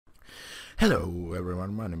Hello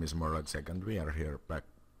everyone, my name is Morlock and we are here back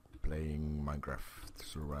playing Minecraft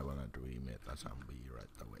Survival and we met a zombie right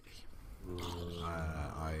away.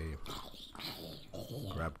 I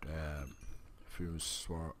grabbed a few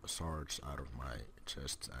swords out of my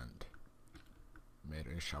chest and made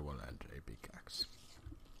a shovel and a pickaxe.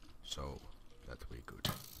 So that we could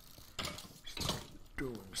start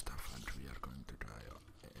doing stuff, and we are going to die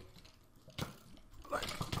like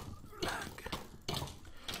lag.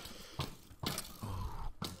 Oh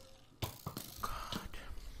god.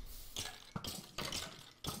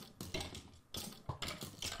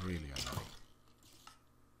 Really annoying.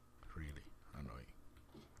 Really annoying.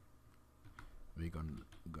 We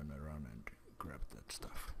gonna run and grab that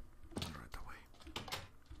stuff right away.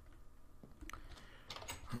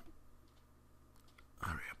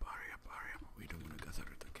 Hurry up, hurry up, hurry up. We don't wanna gather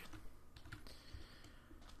it again.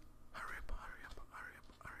 Hurry up, hurry up, hurry up,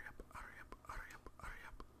 hurry up, hurry up, hurry up, hurry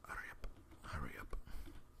up, hurry up, hurry up.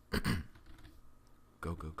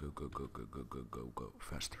 Go, go, go, go, go, go, go, go, go, go.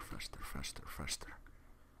 Faster, faster, faster, faster.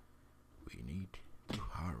 We need to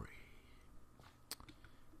hurry,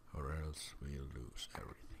 or else we'll lose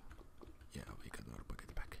everything. Yeah, we got our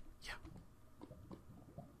bucket back. Yeah.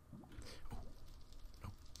 Oh, no,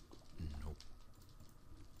 no.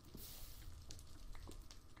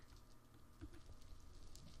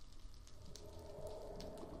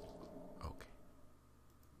 Okay.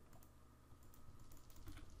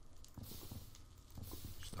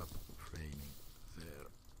 Stop framing there.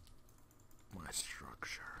 My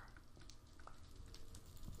structure.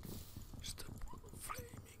 Stop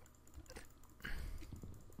flaming.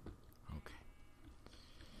 Okay.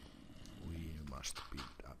 We must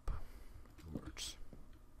build up words.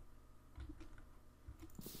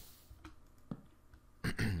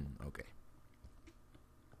 Okay.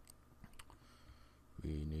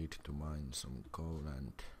 We need to mine some coal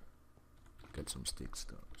and get some sticks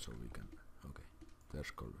though, so we can. Okay,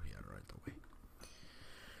 there's coal here right away.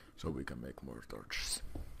 So we can make more torches.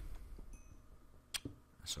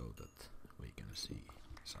 So that we can see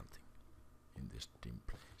something in this dim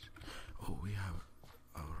place. Oh, we have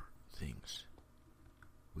our things.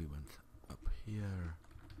 We went up here,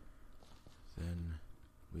 then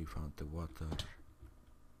we found the water.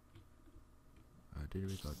 Did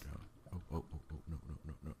we go down? Oh, oh, oh, oh, no, no,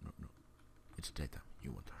 no, no, no, no. It's daytime,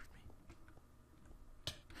 you won't hurt me.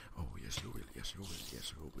 Oh, yes you will, yes you will,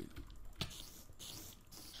 yes you will.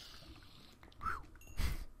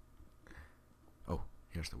 Oh,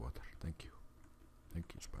 here's the water. Thank you.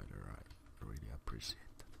 Thank you, Spider. I really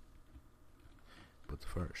appreciate that. But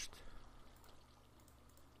first,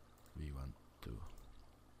 we want to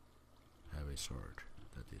have a sword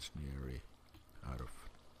that is nearly out of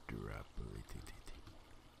durability.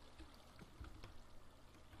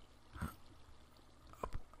 Huh.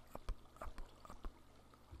 Up, up, up, up.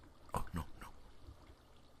 Oh, no, no.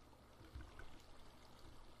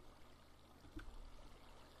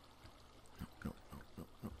 No, no, no, no,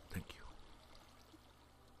 no, thank you.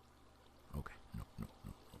 Okay, no, no,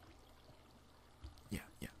 no, no. Yeah,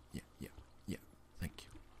 yeah, yeah, yeah, yeah, thank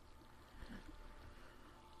you.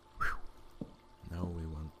 Whew. Now we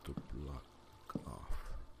want to block off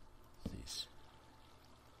this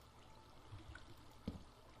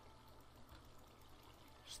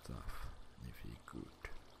stuff, if we could.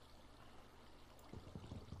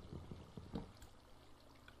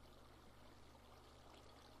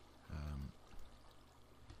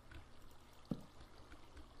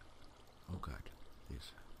 Oh god,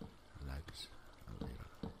 this lags a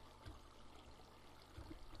little.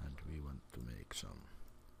 And we want to make some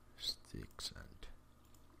sticks and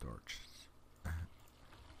torches.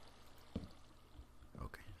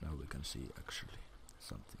 Okay, now we can see actually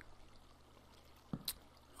something.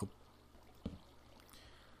 Oh,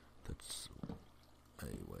 that's a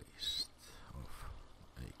waste of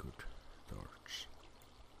a good torch.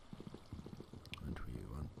 And we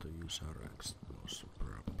want to use our axe most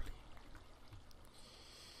probably.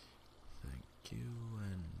 Thank you,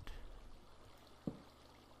 and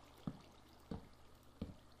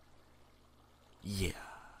yeah.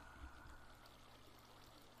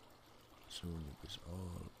 Soon it is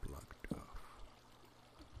all blocked off.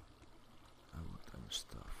 Out and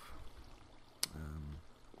stuff.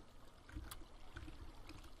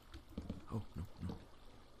 Oh, no, no.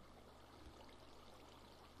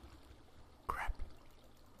 Crap.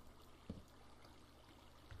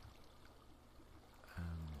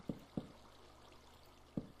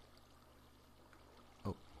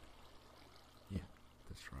 Oh. Yeah,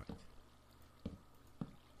 that's right.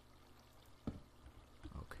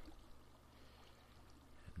 Okay.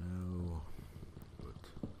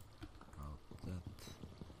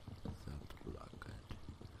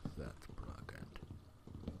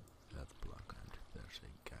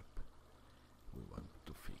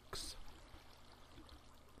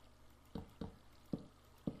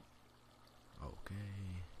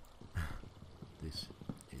 This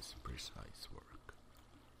is precise work.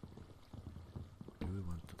 Do we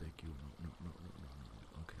want to take you? No.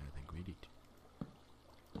 Okay, I think we did.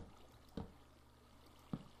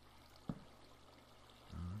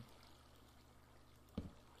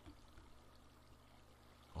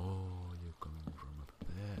 Oh, you're coming from up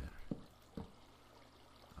there.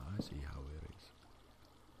 I see how it is.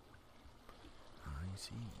 I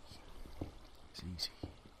see. See.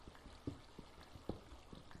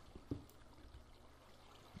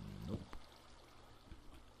 Nope.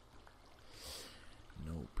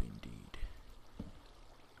 Nope, indeed.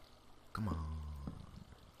 Come on,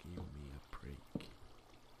 give me a break.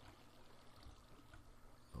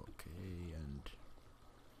 Okay, and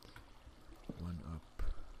one up.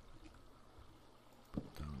 Put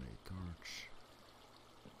down a torch.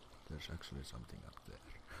 There's actually something up there.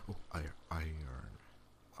 Oh, iron.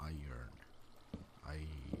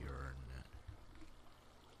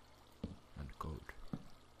 And code.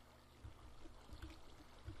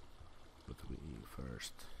 But we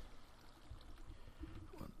first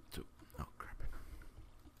want to... Oh crap.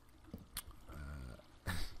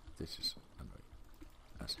 This is annoying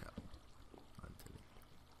as hell, I'm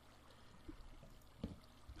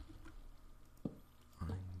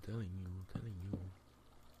telling you.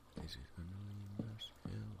 This is annoying as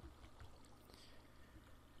hell.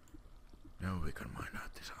 Now we can mine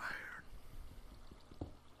out this iron.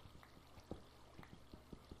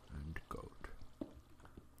 And gold.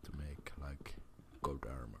 To make like gold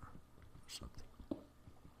armor or something.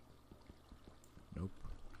 Nope,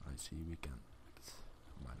 I see we can't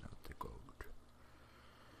mine out the gold.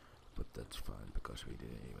 But that's fine because we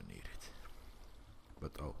didn't even need it.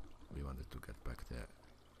 But oh, we wanted to get back there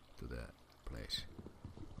to the place.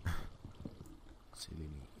 Silly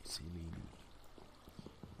me.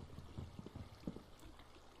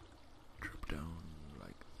 Drop down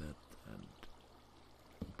like that and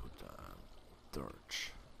put a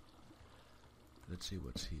torch. Let's see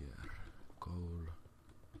what's here. Coal.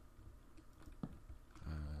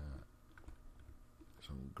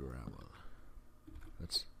 Some gravel.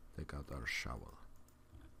 Let's take out our shovel.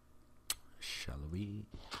 Shall we?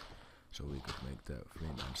 So we could make the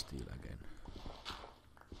flint and steel again.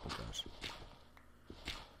 Because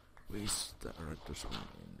we started to swim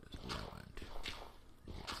in this lava and it's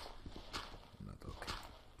not okay.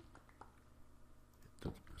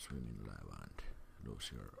 To swim in lava and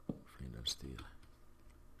lose your flint and steel.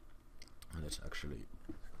 And let's actually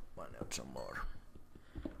mine out some more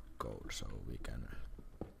gold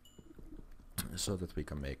so that we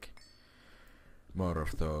can make more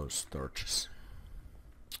of those torches.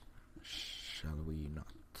 Shall we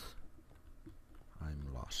not?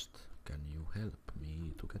 I'm lost. Can you help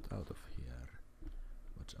me to get out of here?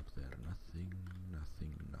 What's up there? Nothing.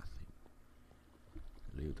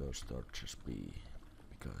 Leave those torches be,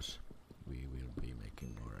 because we will be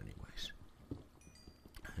making more anyways.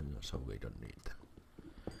 And so we don't need them.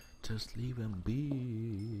 Just leave them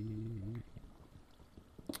be.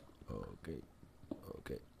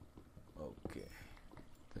 Okay.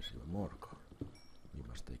 There's even more coal. We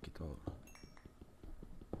must take it all.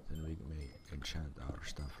 Then we may enchant our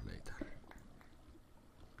stuff later.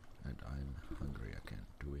 And I'm hungry again.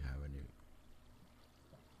 Do we have any?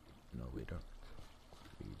 No, we don't.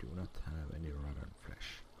 We do not have any rotten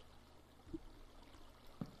flesh.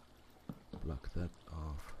 Block that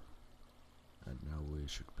off. And now we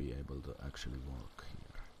should be able to actually walk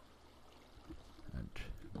here. And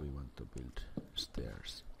we want to build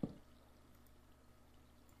stairs.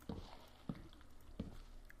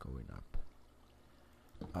 Going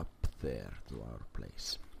up there to our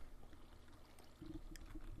place.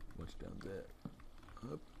 What's down there?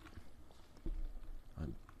 Up.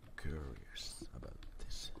 I'm curious about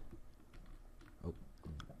this. Oh,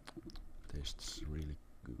 tastes really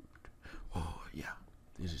good. Oh yeah,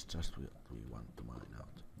 this is just what we want to mine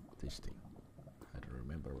out. This thing. I don't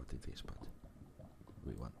remember what it is, but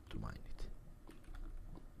we want to mine it.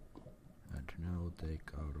 And now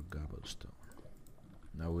take our cobblestone.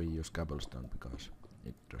 Now we use cobblestone because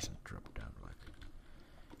it doesn't drop down like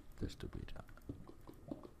the stupid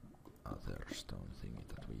other stone thingy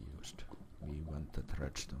that we used. We want that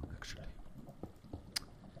redstone actually.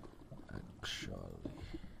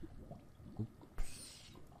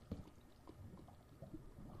 Oops.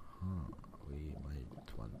 We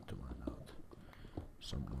might want to mine out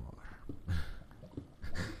some more.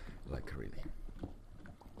 Like really.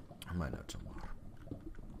 Mine out some more.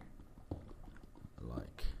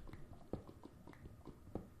 Like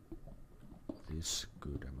this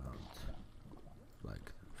good amount,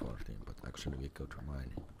 like 14, but actually we could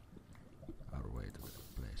mine our way to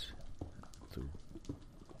the place to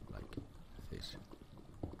like this.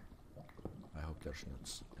 there's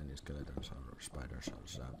not any skeletons or spiders or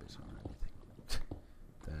zombies or anything.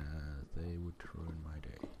 They would ruin my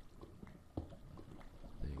day.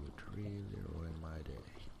 They would really ruin my day.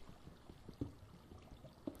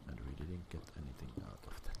 And we didn't get anything out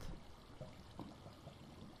of that.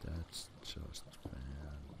 That's just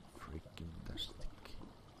fan-freaking-tastic.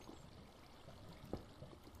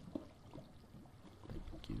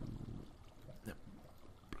 Thank you. Yep.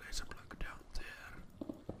 Place a block down there.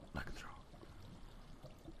 Like so.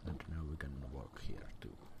 And now we can walk here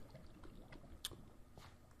too.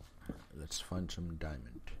 Let's find some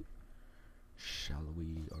diamond. Shall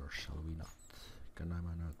we or shall we not? Can I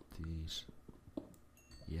mine out these?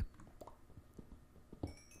 Yep.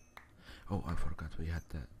 Oh, I forgot we had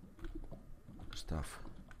the stuff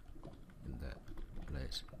in the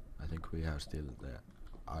place. I think we have still the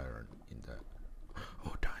iron in the...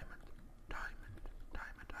 Oh, diamond! Diamond!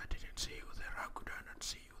 Diamond! I didn't see you there. How could I not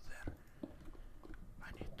see you there?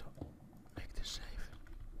 I need to make this safe.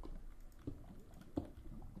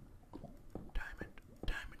 Diamond!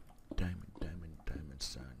 Diamond! Diamond! Diamond! Diamond!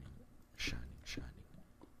 Shining! Shining! Shining!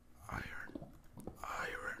 Iron!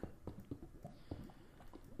 Iron!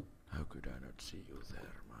 How could I not see you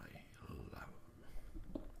there, my love?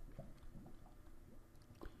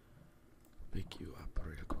 Pick you up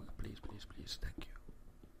real quick, please, please, please, thank you.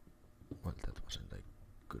 Well, that wasn't a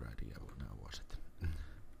good idea, now was it?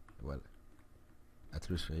 Well, at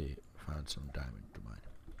least we found some diamond to mine.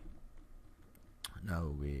 Now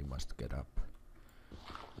we must get up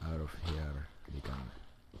out of here. We can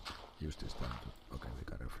use this time to... Okay, we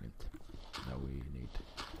got a flint. Now we need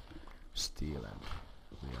steel and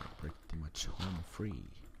we are pretty much home free.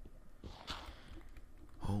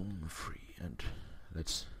 Home free, and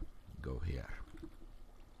let's go here.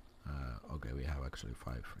 Okay, we have actually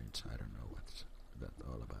 5 flints. I don't know what's that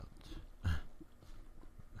all about.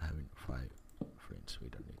 Having 5 flints, we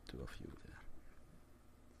don't need 2 of you there.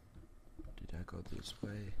 Did I go this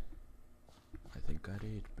way? I think I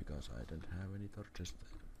did, because I don't have any torches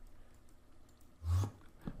there.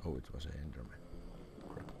 Oh, it was an enderman.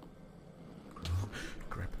 Crap.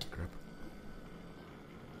 Crap, crap.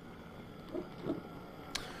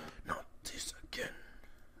 Not this again.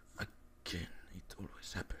 Again, it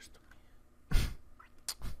always happens to me.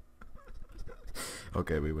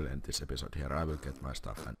 Okay, we will end this episode here. I will get my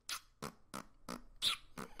stuff and